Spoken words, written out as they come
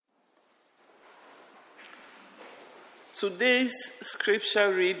Today's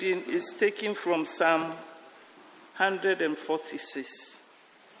scripture reading is taken from Psalm 146.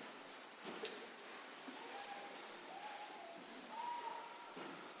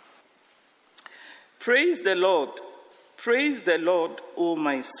 Praise the Lord, O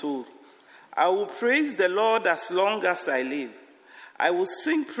my soul. I will praise the Lord as long as I live. I will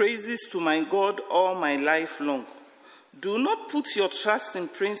sing praises to my God all my life long. Do not put your trust in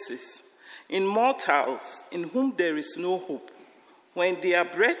princes, in mortals in whom there is no hope. When their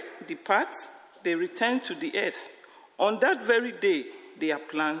breath departs, they return to the earth. On that very day, their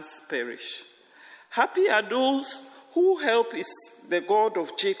plans perish. Happy are those whose help is the God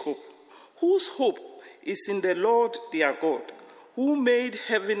of Jacob, whose hope is in the Lord their God, who made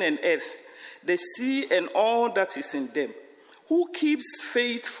heaven and earth, the sea and all that is in them, who keeps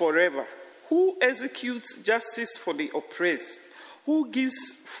faith forever, who executes justice for the oppressed, who gives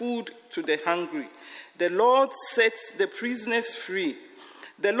food to the hungry. The Lord sets the prisoners free.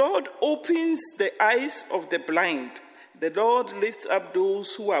 The Lord opens the eyes of the blind. The Lord lifts up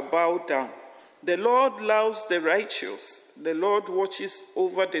those who are bowed down. The Lord loves the righteous. The Lord watches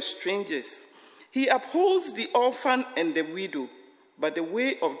over the strangers. He upholds the orphan and the widow, but the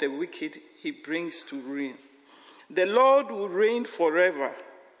way of the wicked he brings to ruin. The Lord will reign forever,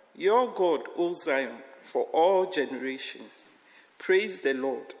 your God, O Zion, for all generations. Praise the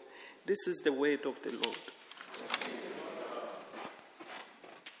Lord. This is the word of the Lord.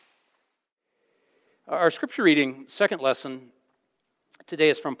 Our scripture reading, second lesson,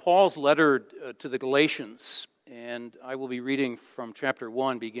 today is from Paul's letter to the Galatians, and I will be reading from chapter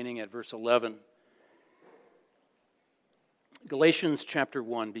 1, beginning at verse 11. Galatians chapter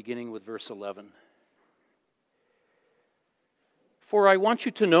 1, beginning with verse 11. For I want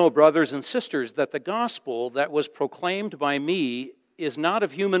you to know, brothers and sisters, that the gospel that was proclaimed by me is not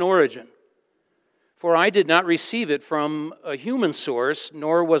of human origin. For I did not receive it from a human source,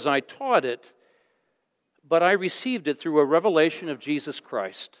 nor was I taught it, but I received it through a revelation of Jesus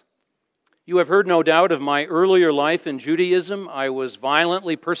Christ. You have heard, no doubt, of my earlier life in Judaism. I was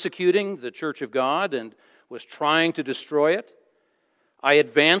violently persecuting the Church of God and was trying to destroy it. I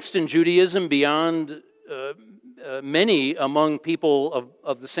advanced in Judaism beyond many among people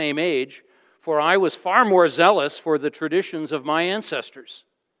of the same age, for I was far more zealous for the traditions of my ancestors.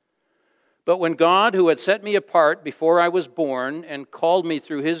 But when God, who had set me apart before I was born and called me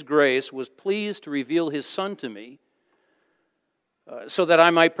through His grace, was pleased to reveal His Son to me, so that I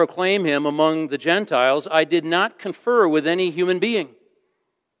might proclaim Him among the Gentiles, I did not confer with any human being,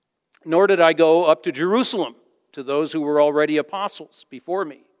 nor did I go up to Jerusalem to those who were already apostles before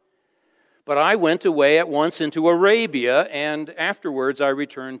me. But I went away at once into Arabia, and afterwards I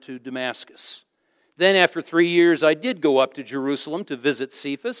returned to Damascus. Then after 3 years I did go up to Jerusalem to visit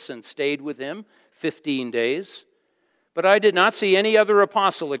Cephas and stayed with him 15 days. But I did not see any other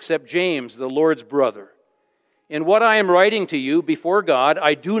apostle except James, the Lord's brother. In what I am writing to you before God,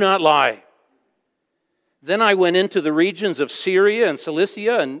 I do not lie. Then I went into the regions of Syria and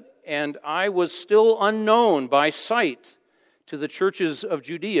Cilicia, and I was still unknown by sight to the churches of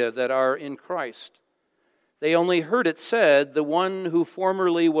Judea that are in Christ. They only heard it said, the one who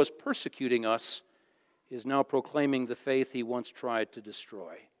formerly was persecuting us is now proclaiming the faith he once tried to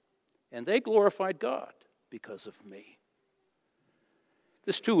destroy. And they glorified God because of me.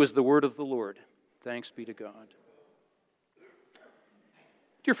 This too is the word of the Lord. Thanks be to God.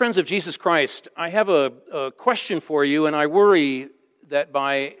 Dear friends of Jesus Christ, I have a question for you, and I worry that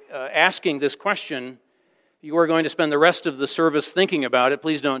by asking this question, you are going to spend the rest of the service thinking about it.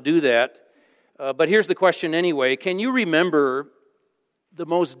 Please don't do that. But here's the question anyway. Can you remember the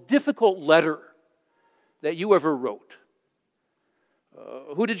most difficult letter that you ever wrote?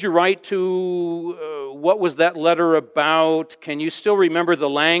 Who did you write to? What was that letter about? Can you still remember the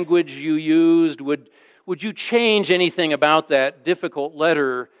language you used? Would you change anything about that difficult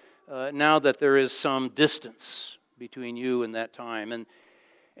letter now that there is some distance between you and that time? And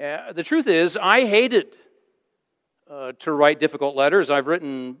the truth is, I hated to write difficult letters. I've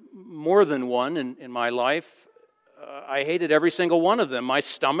written more than one in my life. I hated every single one of them. My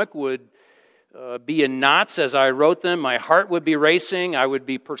stomach would be in knots as I wrote them. My heart would be racing. I would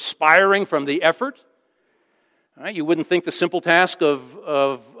be perspiring from the effort. Right? You wouldn't think the simple task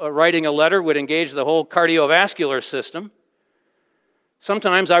of writing a letter would engage the whole cardiovascular system.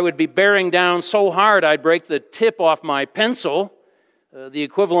 Sometimes I would be bearing down so hard I'd break the tip off my pencil. The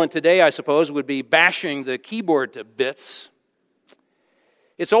equivalent today, I suppose, would be bashing the keyboard to bits.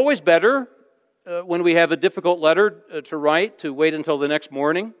 It's always better when we have a difficult letter to write to wait until the next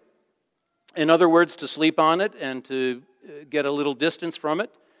morning. In other words, to sleep on it and to get a little distance from it.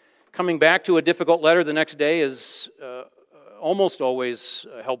 Coming back to a difficult letter the next day is almost always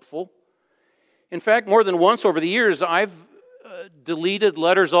helpful. In fact, more than once over the years, I've deleted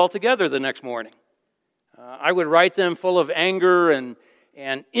letters altogether the next morning. I would write them full of anger and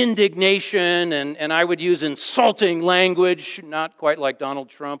indignation, and I would use insulting language, not quite like Donald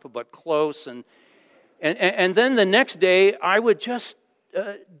Trump, but close. And then the next day, I would just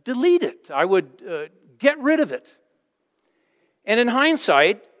delete it. I would get rid of it. And in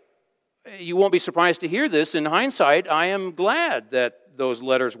hindsight, you won't be surprised to hear this, in hindsight, I am glad that those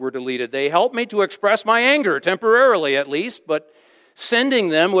letters were deleted. They helped me to express my anger, temporarily at least, but sending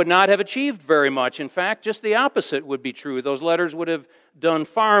them would not have achieved very much. In fact, just the opposite would be true. Those letters would have done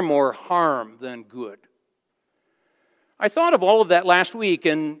far more harm than good. I thought of all of that last week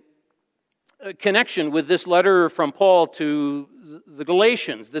in connection with this letter from Paul to the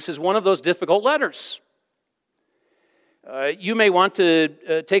Galatians. This is one of those difficult letters. You may want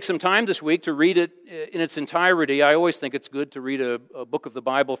to take some time this week to read it in its entirety. I always think it's good to read a book of the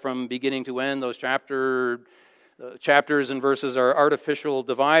Bible from beginning to end. Those chapters and verses are artificial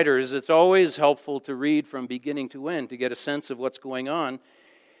dividers. It's always helpful to read from beginning to end to get a sense of what's going on.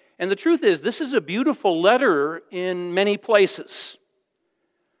 And the truth is, this is a beautiful letter in many places.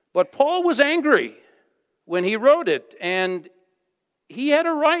 But Paul was angry when he wrote it, and he had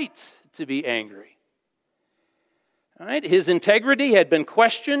a right to be angry. All right? His integrity had been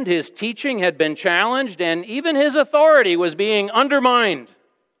questioned, his teaching had been challenged, and even his authority was being undermined.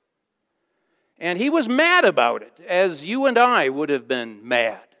 And he was mad about it, as you and I would have been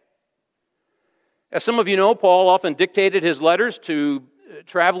mad. As some of you know, Paul often dictated his letters to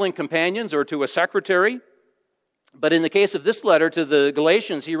traveling companions or to a secretary. But in the case of this letter to the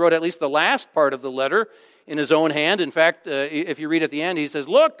Galatians, he wrote at least the last part of the letter in his own hand. In fact, if you read at the end, he says,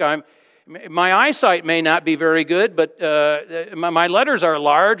 "Look, my eyesight may not be very good, but my letters are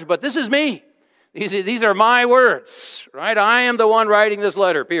large, but this is me. These are my words, right? I am the one writing this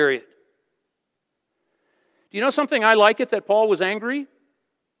letter, period." Do you know something? I like it that Paul was angry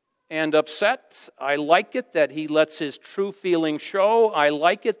and upset. I like it that he lets his true feelings show. I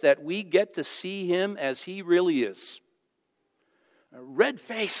like it that we get to see him as he really is. A red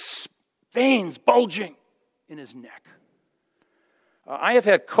face, veins bulging in his neck. I have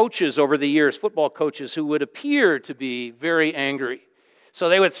had coaches over the years, football coaches, who would appear to be very angry. So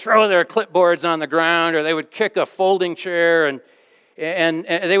they would throw their clipboards on the ground, or they would kick a folding chair, and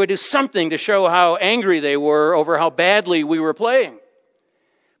they would do something to show how angry they were over how badly we were playing.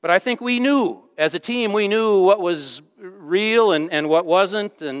 But I think we knew, as a team, we knew what was real and what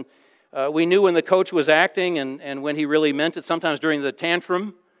wasn't, and we knew when the coach was acting and when he really meant it. Sometimes during the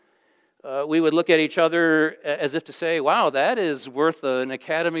tantrum, we would look at each other as if to say, "Wow, that is worth an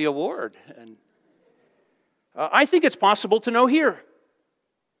Academy Award." And I think it's possible to know here,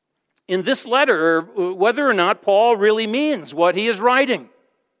 in this letter, whether or not Paul really means what he is writing.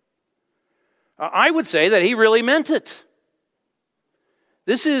 I would say that he really meant it.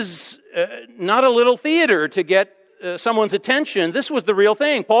 This is not a little theater to get someone's attention. This was the real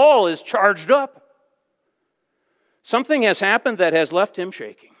thing. Paul is charged up. Something has happened that has left him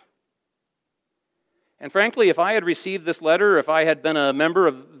shaking. And frankly, if I had received this letter, if I had been a member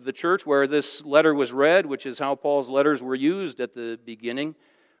of the church where this letter was read, which is how Paul's letters were used at the beginning,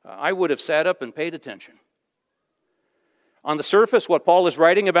 I would have sat up and paid attention. On the surface, what Paul is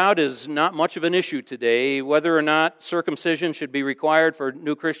writing about is not much of an issue today. Whether or not circumcision should be required for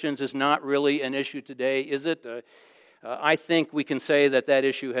new Christians is not really an issue today, is it? I think we can say that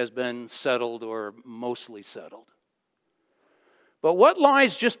issue has been settled or mostly settled. But what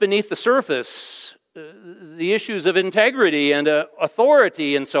lies just beneath the surface, the issues of integrity and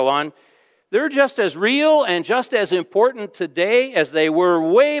authority and so on, they're just as real and just as important today as they were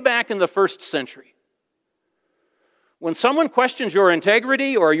way back in the first century. When someone questions your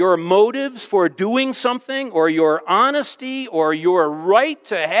integrity or your motives for doing something or your honesty or your right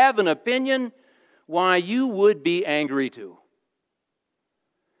to have an opinion, why, you would be angry too.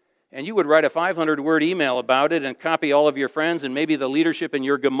 And you would write a 500-word email about it and copy all of your friends and maybe the leadership in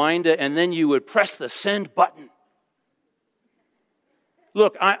your Gemeinde, and then you would press the send button.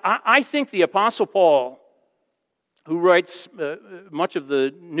 Look, I think the Apostle Paul, who writes much of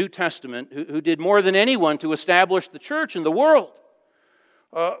the New Testament, who did more than anyone to establish the church in the world,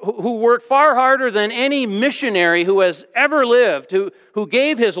 who worked far harder than any missionary who has ever lived, who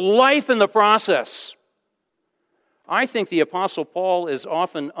gave his life in the process. I think the Apostle Paul is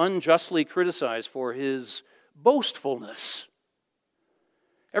often unjustly criticized for his boastfulness.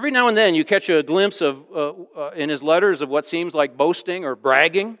 Every now and then you catch a glimpse of in his letters of what seems like boasting or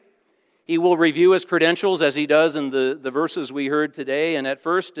bragging. He will review his credentials as he does in the verses we heard today, and at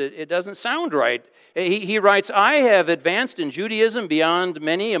first it doesn't sound right. He writes, I have advanced in Judaism beyond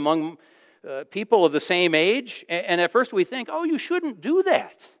many among people of the same age, and at first we think, oh, you shouldn't do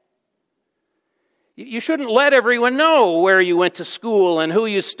that. You shouldn't let everyone know where you went to school and who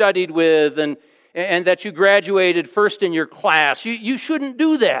you studied with and that you graduated first in your class. You shouldn't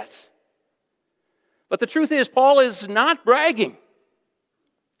do that. But the truth is, Paul is not bragging.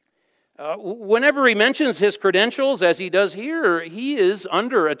 Whenever he mentions his credentials, as he does here, he is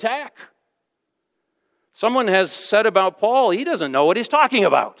under attack. Someone has said about Paul, he doesn't know what he's talking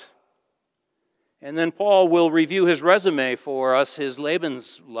about. And then Paul will review his resume for us, his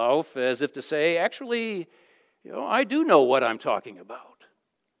Lebenslauf, as if to say, actually, I do know what I'm talking about.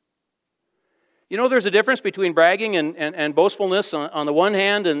 There's a difference between bragging and boastfulness on the one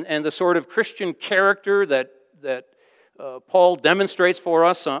hand and the sort of Christian character that Paul demonstrates for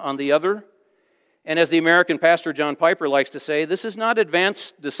us on the other. And as the American pastor John Piper likes to say, this is not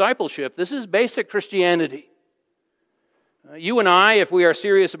advanced discipleship, this is basic Christianity. You and I, if we are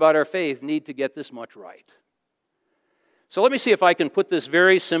serious about our faith, need to get this much right. So let me see if I can put this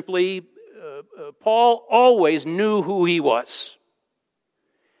very simply. Paul always knew who he was.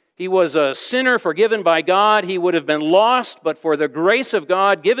 He was a sinner forgiven by God. He would have been lost, but for the grace of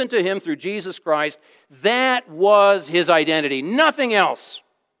God given to him through Jesus Christ, that was his identity, nothing else.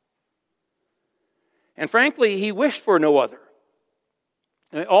 And frankly, he wished for no other.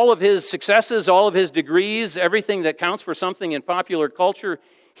 All of his successes, all of his degrees, everything that counts for something in popular culture,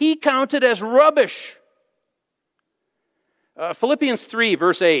 he counted as rubbish. Philippians 3,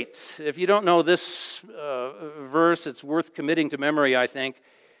 verse 8. If you don't know this verse, it's worth committing to memory, I think.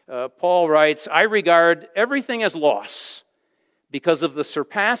 Paul writes, I regard everything as loss because of the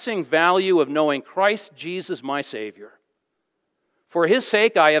surpassing value of knowing Christ Jesus my Savior. For his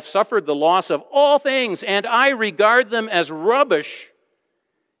sake I have suffered the loss of all things, and I regard them as rubbish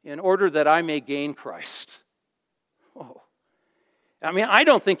in order that I may gain Christ. Oh. I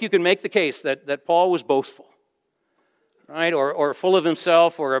don't think you can make the case that Paul was boastful, right? Or full of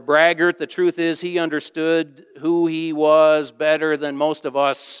himself or a braggart. The truth is he understood who he was better than most of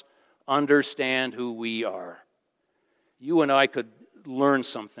us understand who we are. You and I could learn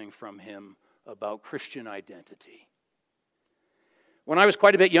something from him about Christian identity. When I was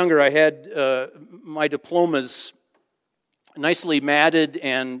quite a bit younger, I had my diplomas nicely matted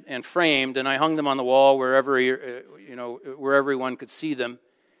and framed, and I hung them on the wall wherever everyone could see them.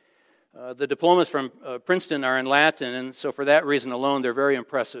 The diplomas from Princeton are in Latin, and so for that reason alone, they're very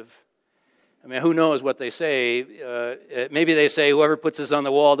impressive. Who knows what they say? Maybe they say whoever puts this on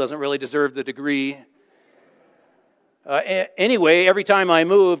the wall doesn't really deserve the degree. Anyway, every time I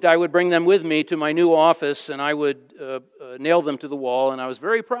moved, I would bring them with me to my new office, and I would nail them to the wall, and I was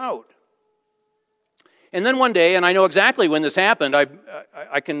very proud. And then one day, and I know exactly when this happened,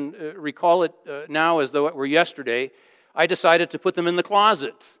 I can recall it now as though it were yesterday, I decided to put them in the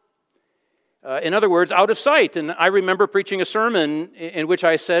closet. In other words, out of sight. And I remember preaching a sermon in which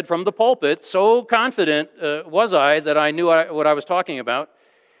I said from the pulpit, so confident was I that I knew what I was talking about,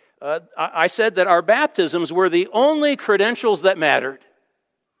 I said that our baptisms were the only credentials that mattered.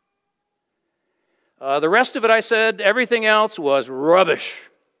 The rest of it, I said, everything else was rubbish.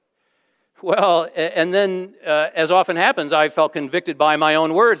 Well, and then, as often happens, I felt convicted by my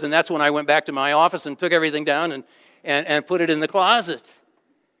own words, and that's when I went back to my office and took everything down and put it in the closet.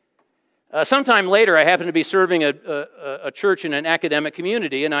 Sometime later, I happened to be serving a church in an academic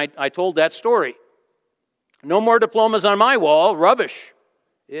community, and I told that story. No more diplomas on my wall, rubbish,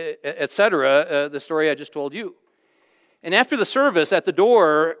 etc., the story I just told you. And after the service, at the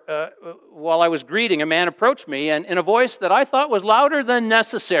door, while I was greeting, a man approached me, and in a voice that I thought was louder than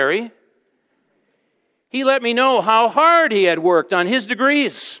necessary, he let me know how hard he had worked on his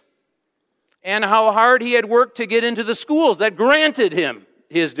degrees and how hard he had worked to get into the schools that granted him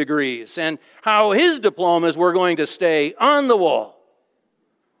his degrees and how his diplomas were going to stay on the wall.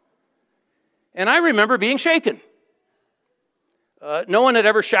 And I remember being shaken. No one had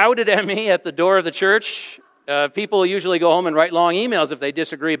ever shouted at me at the door of the church. People usually go home and write long emails if they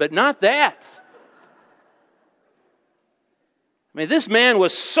disagree, but not that. This man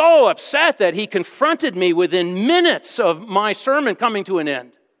was so upset that he confronted me within minutes of my sermon coming to an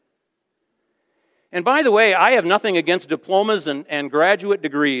end. And by the way, I have nothing against diplomas and graduate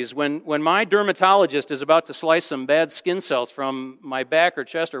degrees. When my dermatologist is about to slice some bad skin cells from my back or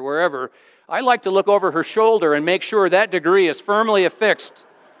chest or wherever, I like to look over her shoulder and make sure that degree is firmly affixed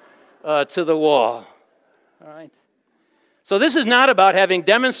to the wall. All right. So this is not about having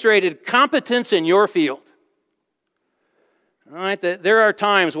demonstrated competence in your field. All right? That there are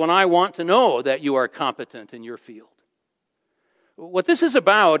times when I want to know that you are competent in your field. What this is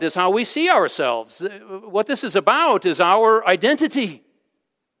about is how we see ourselves. What this is about is our identity.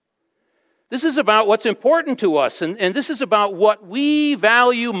 This is about what's important to us, and this is about what we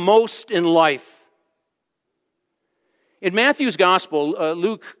value most in life. In Matthew's Gospel,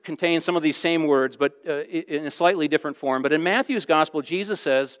 Luke contains some of these same words, but in a slightly different form. But in Matthew's Gospel, Jesus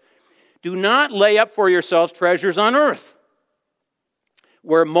says, "Do not lay up for yourselves treasures on earth,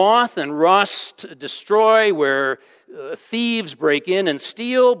 where moth and rust destroy, where thieves break in and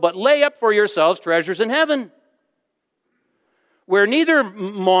steal, but lay up for yourselves treasures in heaven, where neither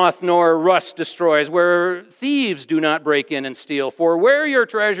moth nor rust destroys, where thieves do not break in and steal. For where your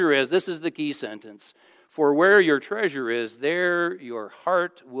treasure is," this is the key sentence, "for where your treasure is, there your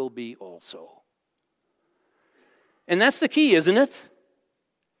heart will be also." And that's the key, isn't it?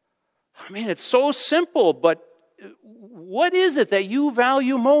 I mean, it's so simple, but what is it that you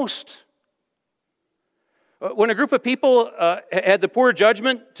value most? When a group of people had the poor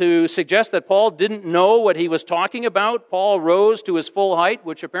judgment to suggest that Paul didn't know what he was talking about, Paul rose to his full height,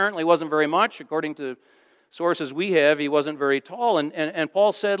 which apparently wasn't very much. According to sources we have, he wasn't very tall. And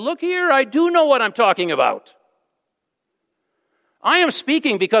Paul said, "Look here, I do know what I'm talking about. I am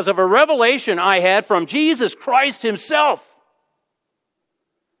speaking because of a revelation I had from Jesus Christ himself."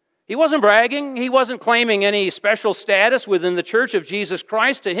 He wasn't bragging. He wasn't claiming any special status within the church of Jesus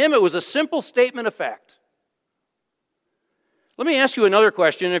Christ. To him, it was a simple statement of fact. Let me ask you another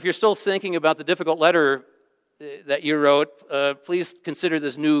question. If you're still thinking about the difficult letter that you wrote, please consider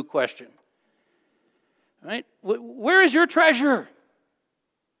this new question. All right? Where is your treasure?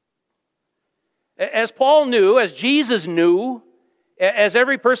 As Paul knew, as Jesus knew, as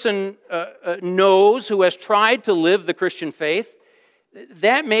every person knows who has tried to live the Christian faith,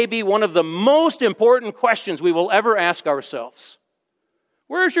 that may be one of the most important questions we will ever ask ourselves.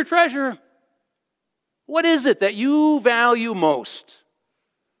 Where is your treasure? What is it that you value most?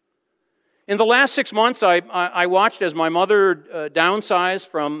 In the last 6 months, I watched as my mother downsized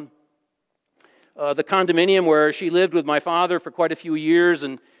from the condominium where she lived with my father for quite a few years,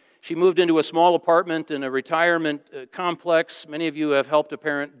 and she moved into a small apartment in a retirement complex. Many of you have helped a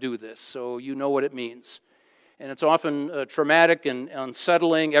parent do this, so you know what it means. And it's often traumatic and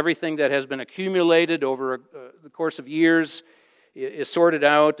unsettling. Everything that has been accumulated over the course of years is sorted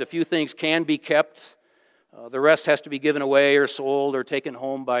out. A few things can be kept. The rest has to be given away or sold or taken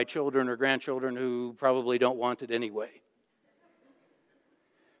home by children or grandchildren who probably don't want it anyway.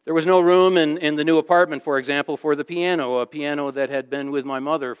 There was no room in the new apartment, for example, for the piano, a piano that had been with my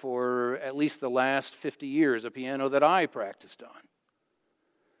mother for at least the last 50 years, a piano that I practiced on.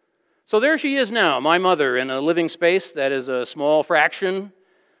 So there she is now, my mother, in a living space that is a small fraction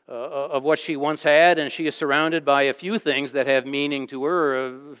of what she once had, and she is surrounded by a few things that have meaning to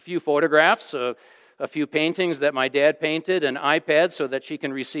her, a few photographs, a few paintings that my dad painted, an iPad so that she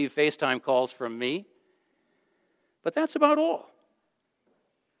can receive FaceTime calls from me. But that's about all.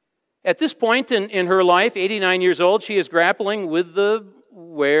 At this point in her life, 89 years old, she is grappling with the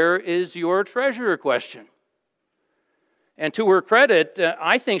 "where is your treasure" question. And to her credit,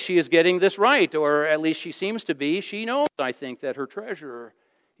 I think she is getting this right, or at least she seems to be. She knows, I think, that her treasure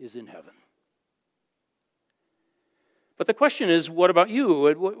is in heaven. But the question is, what about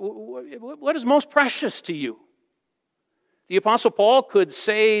you? What is most precious to you? The Apostle Paul could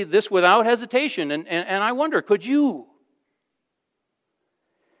say this without hesitation, and I wonder, could you?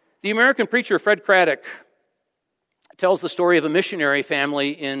 The American preacher Fred Craddock tells the story of a missionary family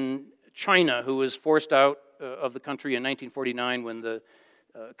in China who was forced out of the country in 1949 when the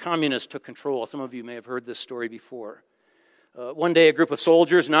communists took control. Some of you may have heard this story before. One day a group of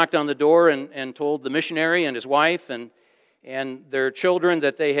soldiers knocked on the door and told the missionary and his wife and their children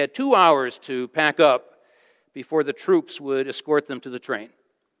that they had 2 hours to pack up before the troops would escort them to the train.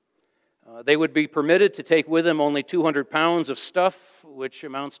 They would be permitted to take with them only 200 pounds of stuff, which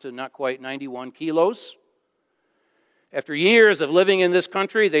amounts to not quite 91 kilos. After years of living in this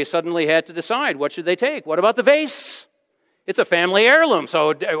country, they suddenly had to decide, what should they take? What about the vase? It's a family heirloom,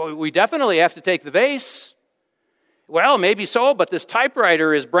 so we definitely have to take the vase. Well, maybe so, but this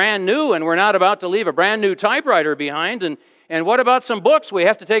typewriter is brand new, and we're not about to leave a brand new typewriter behind. And what about some books? We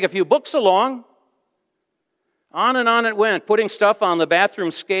have to take a few books along. On and on it went, putting stuff on the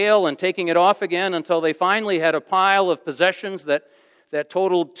bathroom scale and taking it off again until they finally had a pile of possessions that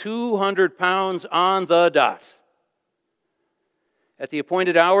totaled 200 pounds on the dot. At the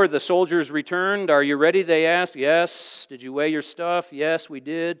appointed hour, the soldiers returned. "Are you ready?" they asked. "Yes." "Did you weigh your stuff?" "Yes, we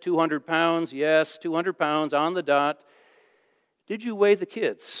did." 200 pounds? "Yes, 200 pounds on the dot." "Did you weigh the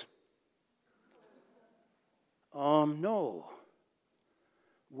kids?" No.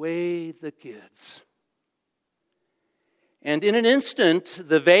 weigh the kids. And in an instant,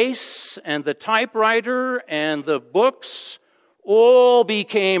 the vase and the typewriter and the books all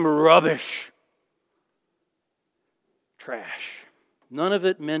became rubbish. Trash. None of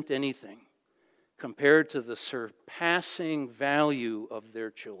it meant anything compared to the surpassing value of their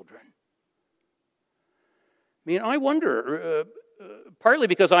children. I mean, I wonder, partly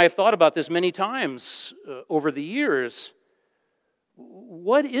because I have thought about this many times over the years,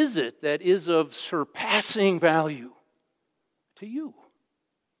 what is it that is of surpassing value to you?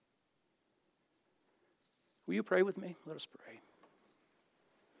 Will you pray with me? Let us pray.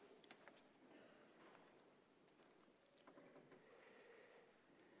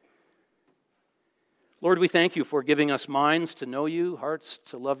 Lord, we thank you for giving us minds to know you, hearts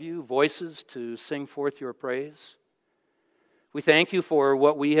to love you, voices to sing forth your praise. We thank you for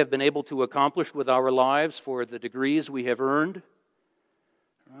what we have been able to accomplish with our lives, for the degrees we have earned,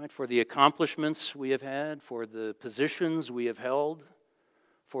 right, for the accomplishments we have had, for the positions we have held,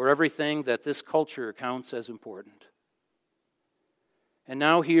 for everything that this culture counts as important. And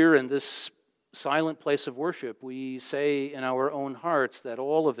now here in this silent place of worship, we say in our own hearts that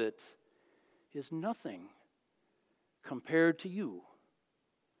all of it is nothing compared to you,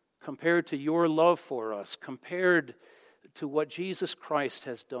 compared to your love for us, compared to what Jesus Christ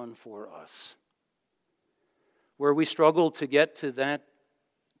has done for us. Where we struggle to get to that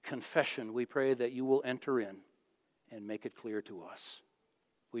confession, we pray that you will enter in and make it clear to us.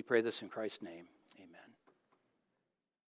 We pray this in Christ's name.